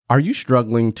Are you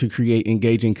struggling to create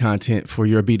engaging content for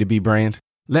your B2B brand?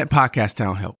 Let Podcast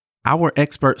Town help. Our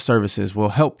expert services will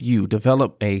help you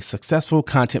develop a successful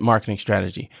content marketing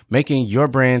strategy, making your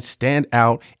brand stand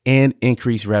out and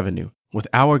increase revenue. With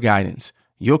our guidance,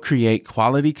 you'll create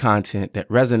quality content that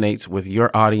resonates with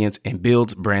your audience and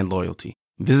builds brand loyalty.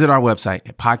 Visit our website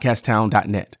at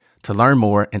podcasttown.net to learn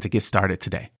more and to get started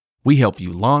today. We help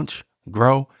you launch,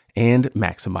 grow, and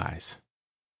maximize.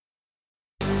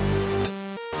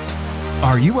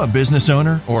 Are you a business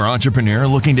owner or entrepreneur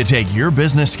looking to take your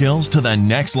business skills to the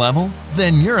next level?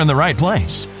 Then you're in the right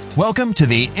place. Welcome to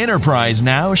the Enterprise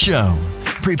Now Show.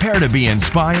 Prepare to be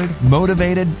inspired,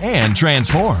 motivated, and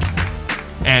transformed.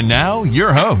 And now,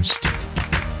 your host,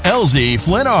 LZ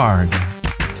Flinnard.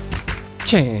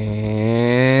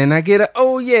 Can I get a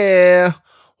oh yeah?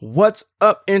 What's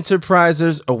up,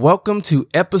 Enterprisers? Welcome to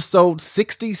episode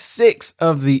 66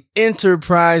 of the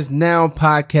Enterprise Now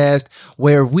podcast,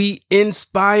 where we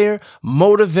inspire,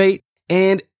 motivate,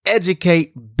 and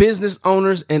educate business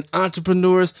owners and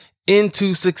entrepreneurs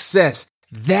into success.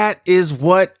 That is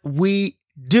what we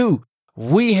do.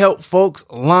 We help folks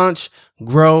launch,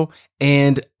 grow,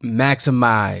 and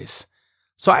maximize.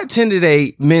 So I attended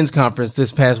a men's conference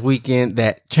this past weekend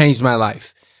that changed my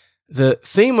life. The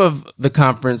theme of the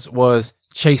conference was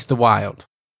Chase the Wild.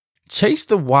 Chase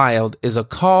the Wild is a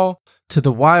call to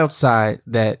the wild side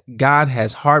that God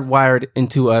has hardwired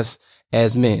into us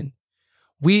as men.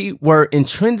 We were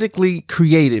intrinsically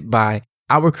created by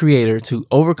our Creator to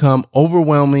overcome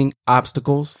overwhelming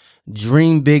obstacles,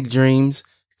 dream big dreams,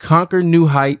 conquer new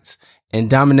heights, and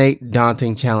dominate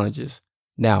daunting challenges.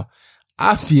 Now,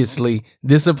 obviously,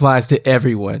 this applies to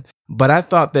everyone, but I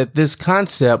thought that this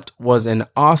concept was an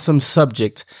awesome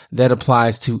subject that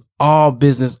applies to all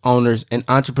business owners and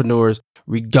entrepreneurs,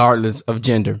 regardless of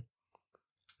gender.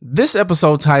 This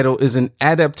episode title is an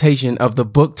adaptation of the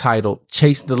book titled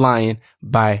Chase the Lion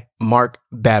by Mark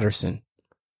Batterson.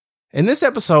 In this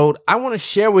episode, I want to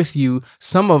share with you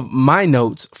some of my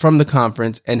notes from the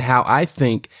conference and how I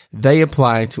think they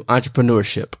apply to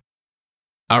entrepreneurship.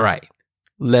 All right,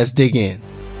 let's dig in.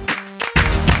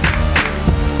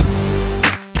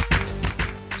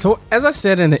 So as I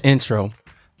said in the intro,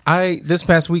 this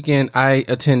past weekend, I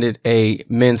attended a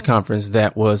men's conference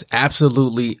that was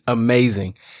absolutely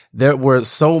amazing. There was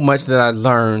so much that I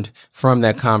learned from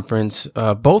that conference,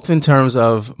 both in terms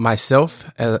of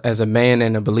myself as a man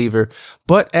and a believer,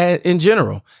 but in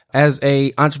general, as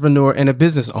a entrepreneur and a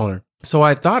business owner. So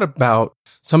I thought about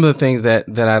some of the things that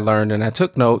I learned and I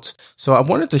took notes. So I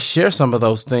wanted to share some of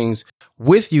those things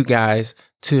with you guys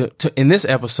to in this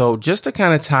episode, just to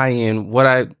kind of tie in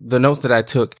the notes that I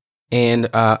took in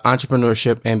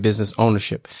entrepreneurship and business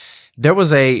ownership. There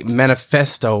was a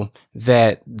manifesto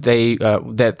that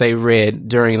they read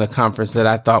during the conference that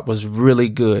I thought was really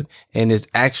good and is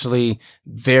actually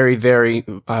very, very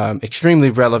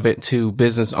extremely relevant to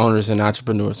business owners and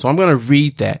entrepreneurs. So I'm going to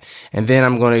read that, and then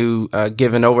I'm going to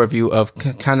give an overview of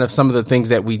kind of some of the things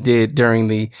that we did during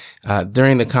the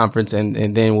conference, and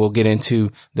then we'll get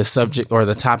into the subject or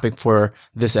the topic for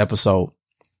this episode.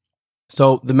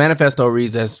 So the manifesto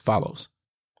reads as follows: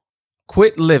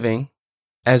 quit living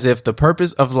as if the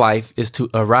purpose of life is to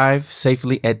arrive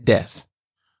safely at death.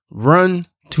 Run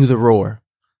to the roar.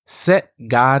 Set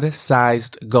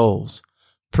God-sized goals.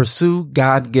 Pursue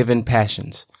God-given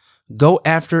passions. Go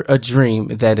after a dream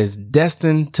that is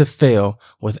destined to fail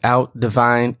without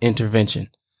divine intervention.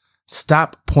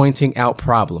 Stop pointing out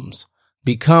problems.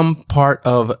 Become part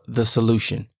of the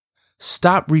solution.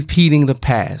 Stop repeating the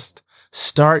past.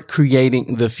 Start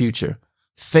creating the future.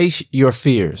 Face your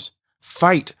fears.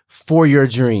 Fight for your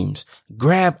dreams.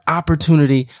 Grab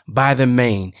opportunity by the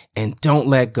mane and don't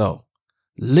let go.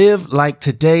 Live like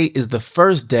today is the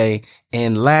first day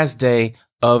and last day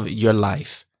of your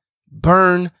life.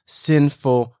 Burn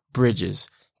sinful bridges.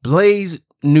 Blaze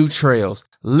new trails.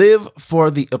 Live for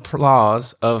the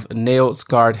applause of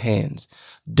nail-scarred hands.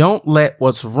 Don't let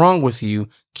what's wrong with you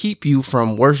keep you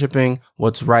from worshiping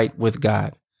what's right with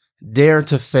God. Dare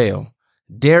to fail.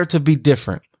 Dare to be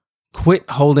different. Quit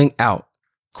holding out.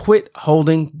 Quit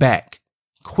holding back.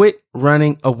 Quit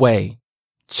running away.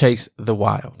 Chase the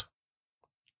wild.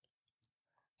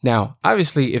 Now,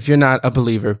 obviously, if you're not a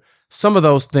believer, some of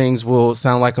those things will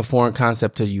sound like a foreign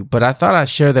concept to you, but I thought I'd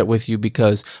share that with you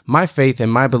because my faith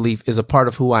and my belief is a part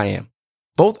of who I am,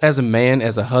 both as a man,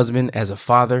 as a husband, as a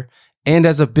father, and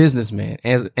as a businessman,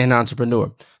 as an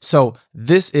entrepreneur. So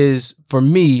this is, for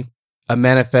me, a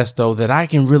manifesto that I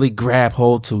can really grab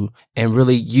hold to and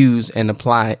really use and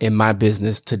apply in my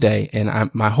business today. And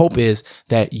my hope is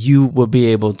that you will be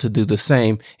able to do the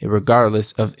same,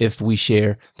 regardless of if we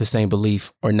share the same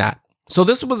belief or not. So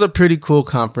this was a pretty cool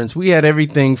conference. We had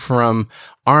everything from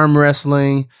arm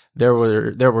wrestling. There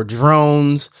were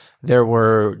drones. There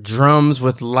were drums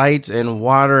with lights and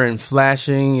water and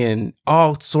flashing and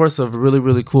all sorts of really,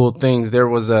 really cool things. There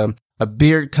was a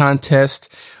beard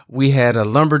contest. We had a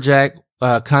lumberjack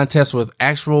contest with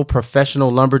actual professional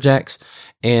lumberjacks.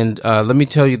 And let me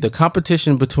tell you, the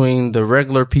competition between the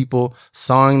regular people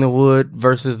sawing the wood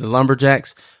versus the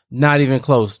lumberjacks, not even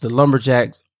close. The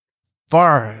lumberjacks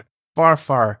far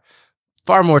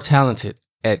more talented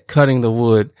at cutting the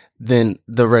wood than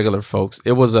the regular folks.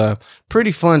 It was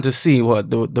pretty fun to see. What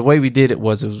the way we did it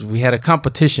was we had a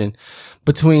competition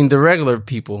between the regular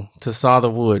people to saw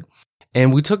the wood.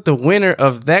 And we took the winner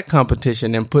of that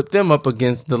competition and put them up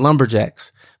against the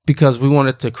lumberjacks because we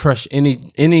wanted to crush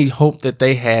any hope that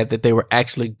they had that they were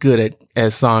actually good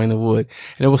at sawing the wood.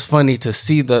 And it was funny to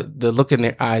see the look in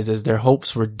their eyes as their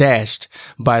hopes were dashed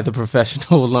by the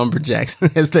professional lumberjacks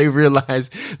as they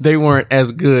realized they weren't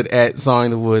as good at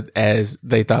sawing the wood as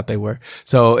they thought they were.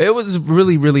 So it was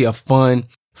really, really a fun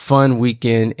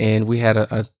weekend. And we had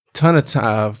a ton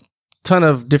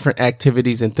of different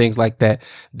activities and things like that.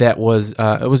 That was,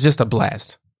 it was just a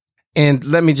blast. And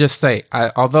let me just say,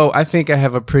 although I think I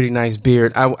have a pretty nice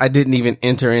beard, I didn't even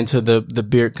enter into the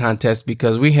beard contest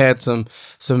because we had some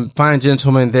fine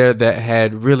gentlemen there that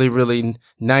had really, really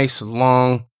nice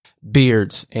long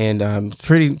beards and,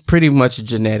 pretty much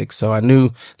genetic. So I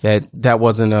knew that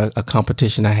wasn't a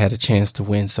competition I had a chance to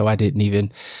win. So I didn't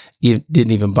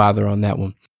even bother on that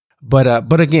one.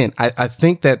 But again, I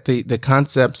think that the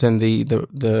concepts and the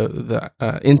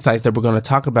insights that we're going to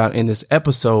talk about in this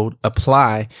episode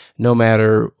apply no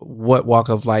matter what walk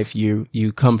of life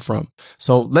you come from.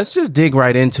 So let's just dig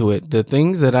right into it. The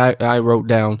things that I wrote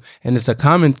down, and it's a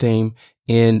common theme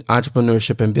in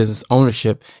entrepreneurship and business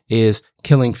ownership, is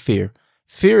killing fear.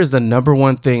 Fear is the number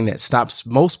one thing that stops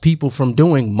most people from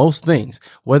doing most things,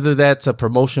 whether that's a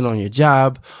promotion on your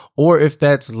job or if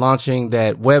that's launching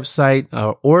that website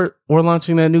or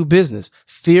launching that new business.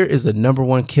 Fear is the number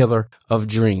one killer of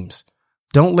dreams.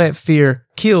 Don't let fear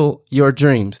kill your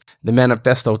dreams. The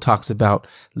manifesto talks about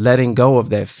letting go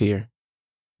of that fear.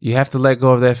 You have to let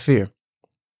go of that fear.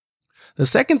 The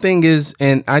second thing is,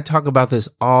 and I talk about this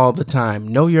all the time,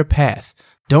 know your path.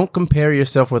 Don't compare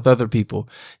yourself with other people.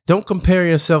 Don't compare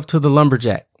yourself to the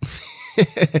lumberjack.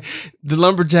 The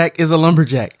lumberjack is a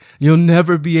lumberjack. You'll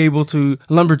never be able to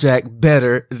lumberjack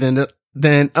better than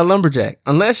a lumberjack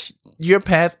unless your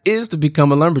path is to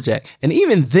become a lumberjack. And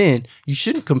even then, you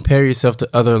shouldn't compare yourself to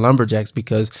other lumberjacks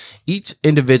because each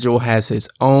individual has his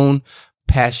own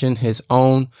passion, his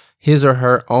or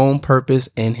her own purpose,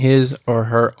 and his or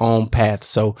her own path.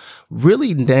 So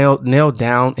really nail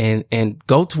down and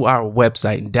go to our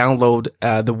website and download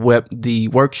the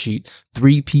worksheet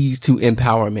 3 P's to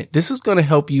Empowerment. This is going to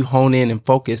help you hone in and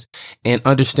focus and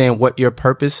understand what your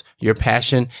purpose, your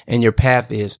passion, and your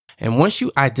path is. And once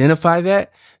you identify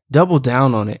that, double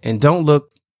down on it and don't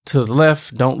look to the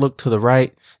left, don't look to the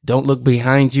right, don't look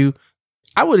behind you.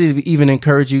 I would even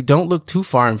encourage you, don't look too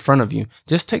far in front of you.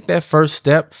 Just take that first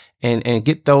step and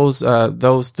get those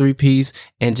 3 P's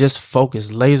and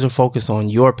just laser focus on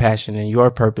your passion and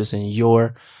your purpose and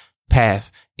your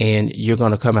path. And you're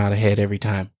going to come out ahead every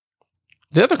time.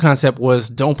 The other concept was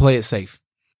don't play it safe.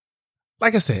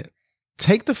 Like I said,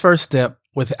 take the first step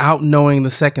without knowing the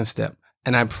second step.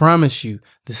 And I promise you,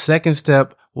 the second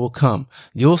step will come.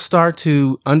 You'll start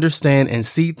to understand and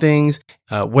see things,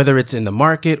 whether it's in the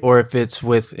market or if it's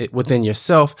within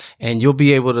yourself, and you'll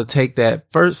be able to take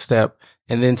that first step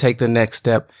and then take the next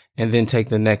step and then take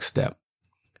the next step.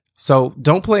 So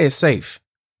don't play it safe.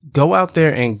 Go out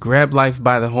there and grab life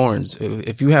by the horns.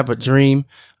 If you have a dream,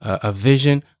 a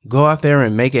vision, go out there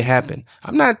and make it happen.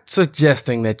 I'm not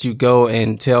suggesting that you go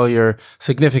and tell your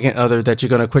significant other that you're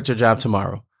going to quit your job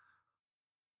tomorrow,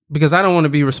 because I don't want to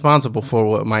be responsible for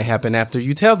what might happen after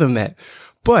you tell them that.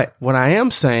 But what I am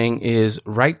saying is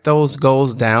write those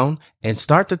goals down and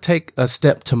start to take a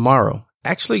step tomorrow.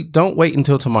 Actually, don't wait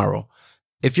until tomorrow.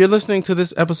 If you're listening to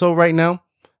this episode right now,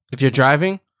 if you're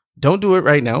driving, don't do it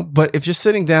right now. But if you're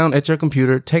sitting down at your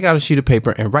computer, take out a sheet of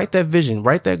paper and write that vision,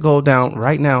 write that goal down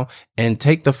right now, and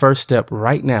take the first step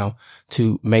right now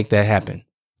to make that happen.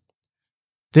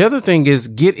 The other thing is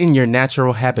get in your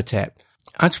natural habitat.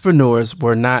 Entrepreneurs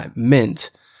were not meant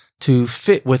to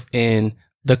fit within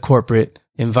the corporate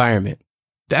environment.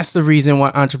 That's the reason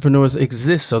why entrepreneurs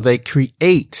exist. So they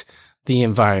create the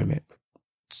environment.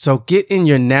 So get in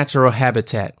your natural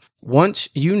habitat. Once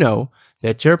you know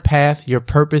that your path, your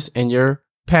purpose, and your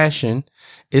passion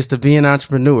is to be an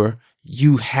entrepreneur,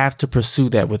 you have to pursue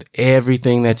that with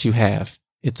everything that you have.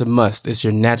 It's a must. It's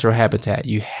your natural habitat.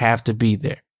 You have to be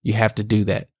there. You have to do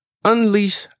that.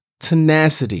 Unleash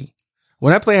tenacity.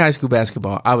 When I played high school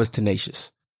basketball, I was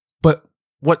tenacious. But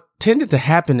what tended to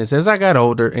happen is as I got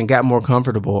older and got more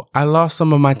comfortable, I lost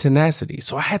some of my tenacity.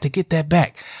 So I had to get that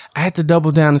back. I had to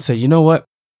double down and say, you know what?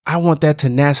 I want that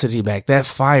tenacity back, that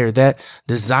fire, that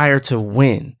desire to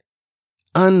win.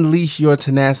 Unleash your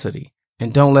tenacity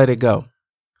and don't let it go.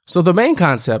 So the main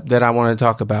concept that I want to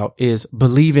talk about is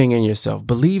believing in yourself,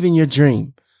 believe in your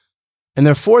dream. And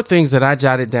there are 4 things that I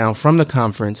jotted down from the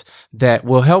conference that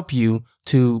will help you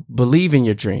to believe in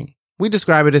your dream. We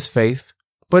describe it as faith,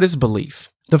 but it's belief.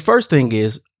 The first thing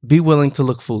is be willing to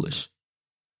look foolish.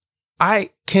 I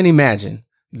can imagine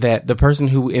that the person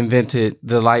who invented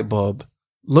the light bulb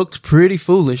looked pretty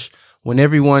foolish when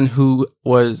everyone who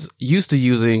was used to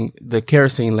using the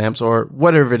kerosene lamps or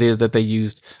whatever it is that they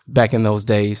used back in those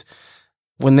days,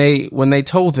 when they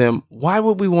told them, why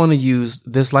would we want to use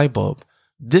this light bulb?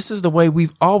 This is the way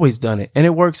we've always done it, and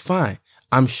it works fine.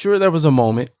 I'm sure there was a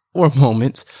moment or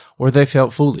moments where they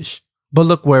felt foolish, but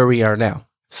look where we are now.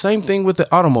 Same thing with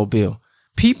the automobile.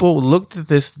 People looked at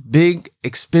this big,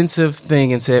 expensive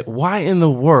thing and said, why in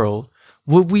the world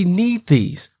would we need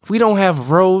these? We don't have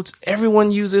roads.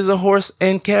 Everyone uses a horse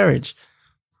and carriage.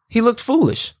 He looked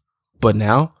foolish, but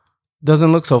now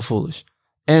doesn't look so foolish.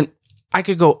 And I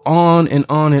could go on and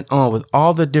on and on with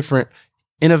all the different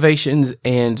innovations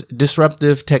and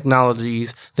disruptive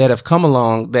technologies that have come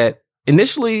along that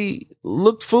initially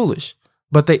looked foolish,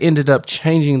 but they ended up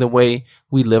changing the way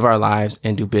we live our lives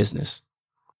and do business.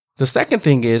 The second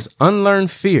thing is unlearn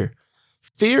fear.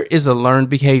 Fear is a learned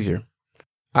behavior.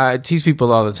 I tease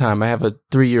people all the time. I have a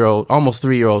almost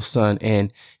 3-year-old son,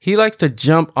 and he likes to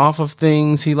jump off of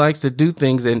things. He likes to do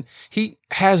things, and he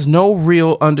has no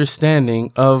real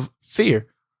understanding of fear.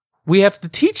 We have to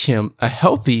teach him a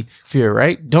healthy fear,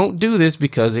 right? Don't do this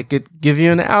because it could give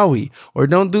you an owie, or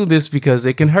don't do this because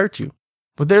it can hurt you.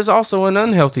 But there's also an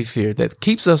unhealthy fear that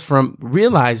keeps us from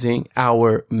realizing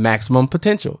our maximum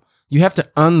potential. You have to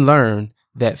unlearn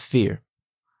that fear.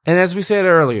 And as we said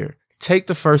earlier, take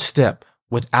the first step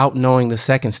without knowing the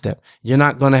second step. You're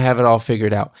not going to have it all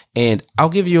figured out. And I'll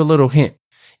give you a little hint.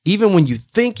 Even when you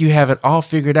think you have it all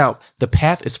figured out, the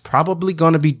path is probably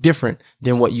going to be different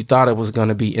than what you thought it was going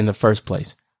to be in the first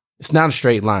place. It's not a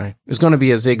straight line. It's going to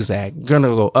be a zigzag. You're going to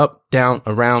go up, down,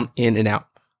 around, in, and out.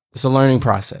 It's a learning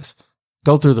process.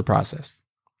 Go through the process.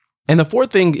 And the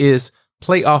fourth thing is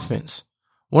play offense.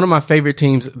 One of my favorite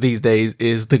teams these days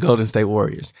is the Golden State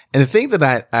Warriors. And the thing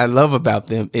that I love about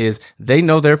them is they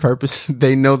know their purpose,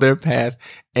 they know their path,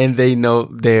 and they know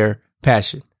their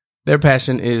passion. Their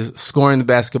passion is scoring the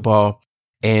basketball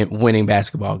and winning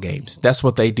basketball games. That's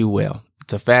what they do well.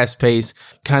 It's a fast pace,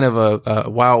 kind of a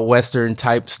Wild Western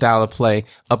type style of play,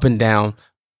 up and down,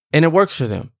 and it works for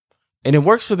them. And it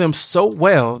works for them so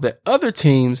well that other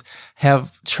teams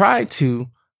have tried to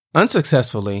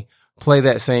unsuccessfully play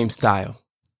that same style.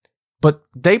 But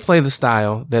they play the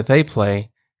style that they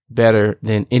play better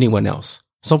than anyone else.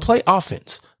 So play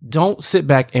offense. Don't sit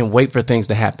back and wait for things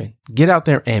to happen. Get out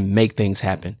there and make things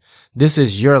happen. This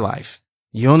is your life.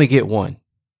 You only get one.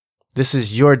 This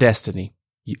is your destiny.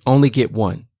 You only get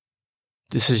one.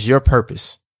 This is your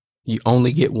purpose. You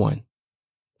only get one.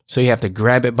 So you have to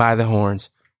grab it by the horns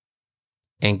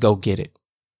and go get it.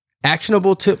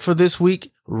 Actionable tip for this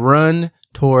week, run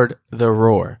toward the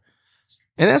roar.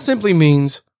 And that simply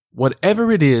means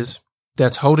whatever it is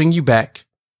that's holding you back,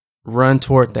 run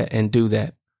toward that and do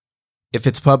that. If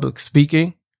it's public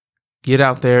speaking, get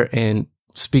out there and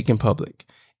speak in public.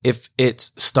 If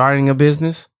it's starting a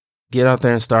business, get out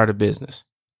there and start a business.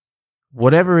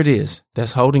 Whatever it is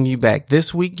that's holding you back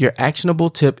this week, your actionable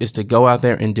tip is to go out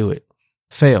there and do it.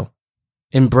 Fail.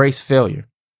 Embrace failure.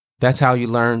 That's how you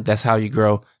learn. That's how you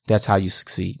grow. That's how you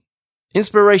succeed.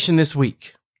 Inspiration this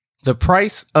week. The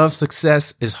price of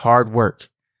success is hard work,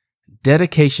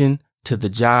 dedication to the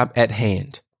job at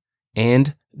hand,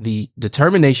 and the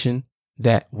determination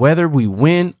that whether we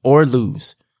win or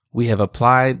lose, we have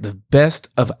applied the best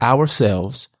of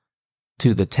ourselves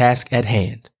to the task at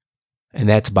hand. And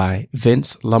that's by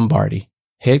Vince Lombardi,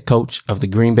 head coach of the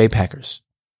Green Bay Packers.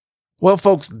 Well,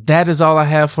 folks, that is all I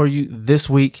have for you this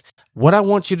week. What I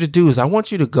want you to do is I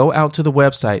want you to go out to the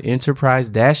website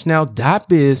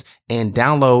enterprise-now.biz and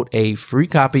download a free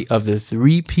copy of the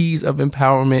 3 P's of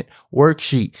Empowerment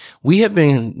worksheet. We have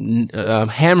been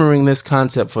hammering this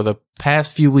concept for the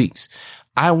past few weeks.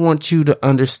 I want you to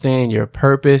understand your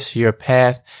purpose, your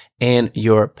path, and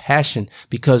your passion,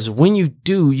 because when you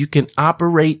do, you can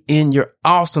operate in your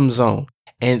awesome zone.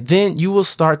 And then you will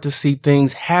start to see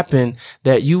things happen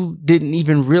that you didn't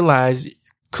even realize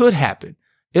could happen.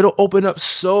 It'll open up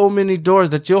so many doors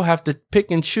that you'll have to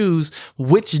pick and choose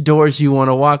which doors you want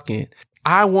to walk in.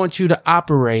 I want you to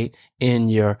operate in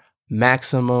your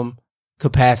maximum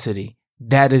capacity.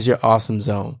 That is your awesome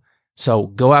zone. So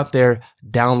go out there,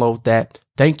 download that.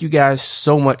 Thank you guys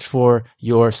so much for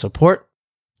your support.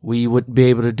 We wouldn't be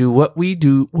able to do what we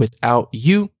do without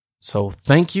you. So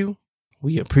thank you.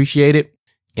 We appreciate it.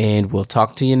 And we'll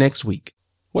talk to you next week.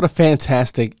 What a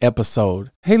fantastic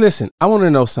episode. Hey, listen, I want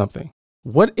to know something.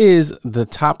 What is the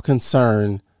top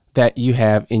concern that you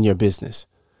have in your business?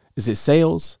 Is it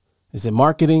sales? Is it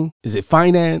marketing? Is it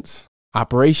finance?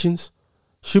 Operations?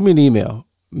 Shoot me an email,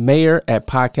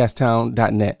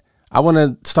 mayor@podcasttown.net. I want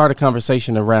to start a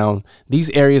conversation around these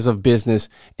areas of business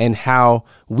and how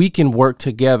we can work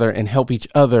together and help each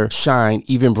other shine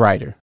even brighter.